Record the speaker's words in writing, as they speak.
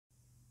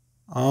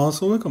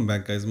So welcome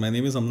back guys, my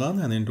name is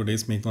Amlan and in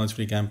today's Make Knowledge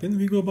Free campaign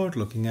we go about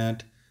looking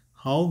at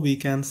how we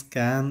can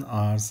scan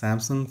our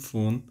Samsung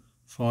phone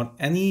for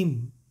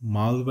any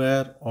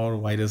malware or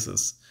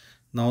viruses.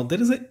 Now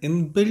there is an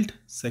inbuilt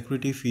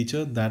security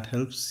feature that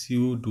helps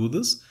you do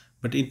this,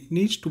 but it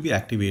needs to be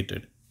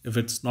activated if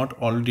it's not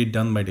already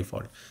done by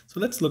default.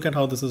 So let's look at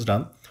how this is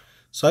done.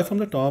 Swipe from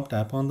the top,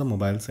 tap on the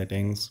mobile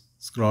settings,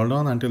 scroll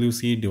down until you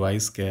see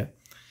device care.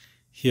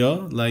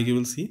 Here, like you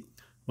will see,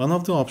 one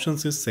of the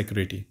options is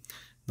security.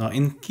 Now,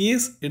 in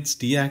case it's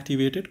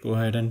deactivated, go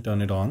ahead and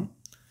turn it on.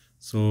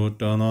 So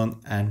turn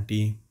on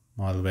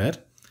anti-malware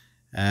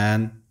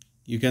and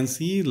you can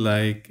see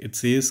like it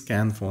says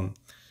scan phone.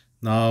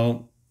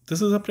 Now,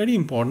 this is a pretty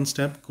important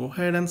step. Go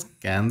ahead and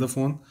scan the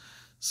phone.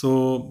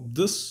 So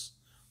this,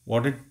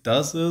 what it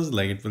does is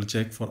like it will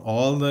check for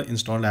all the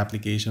installed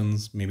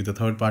applications, maybe the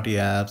third-party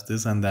apps,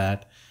 this and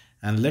that,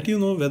 and let you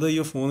know whether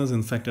your phone is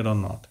infected or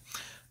not.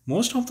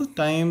 Most of the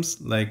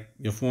times, like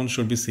your phone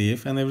should be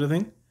safe and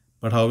everything.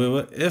 But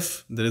however,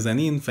 if there is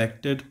any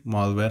infected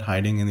malware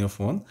hiding in your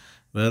phone,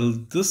 well,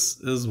 this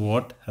is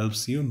what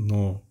helps you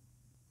know.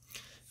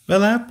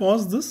 Well, I have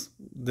paused this.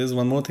 There's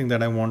one more thing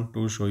that I want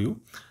to show you.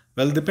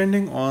 Well,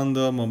 depending on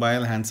the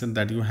mobile handset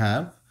that you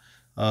have,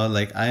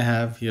 like I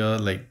have here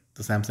like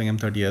the Samsung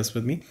M30s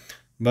with me,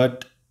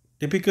 but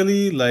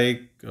typically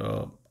like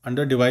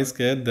under device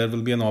care, there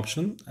will be an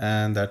option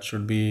and that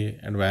should be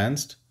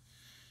advanced.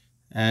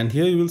 And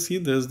here you will see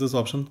there's this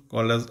option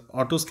called as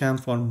auto scan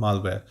for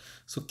malware.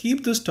 So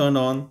keep this turned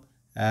on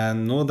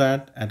and know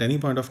that at any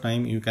point of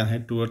time you can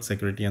head towards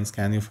security and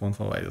scan your phone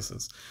for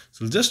viruses.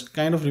 So just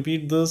kind of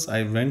repeat this.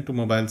 I went to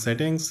mobile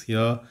settings.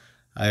 Here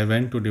I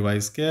went to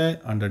device care.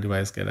 Under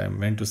device care I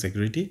went to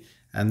security,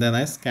 and then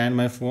I scanned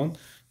my phone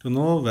to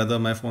know whether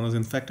my phone is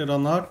infected or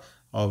not,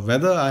 or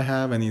whether I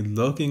have any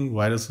lurking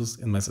viruses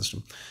in my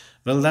system.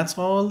 Well, that's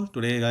all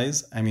today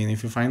guys. I mean,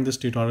 if you find this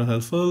tutorial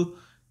helpful,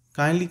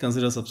 kindly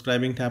consider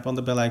subscribing, tap on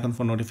the bell icon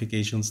for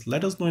notifications.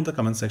 Let us know in the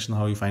comment section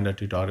how you find our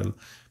tutorial.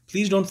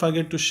 Please don't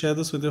forget to share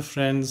this with your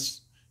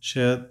friends,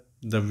 share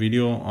the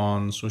video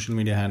on social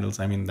media handles.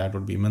 I mean, that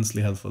would be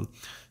immensely helpful.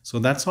 So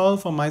that's all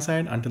from my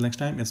side. Until next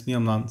time, it's me,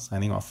 Amlan,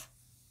 signing off.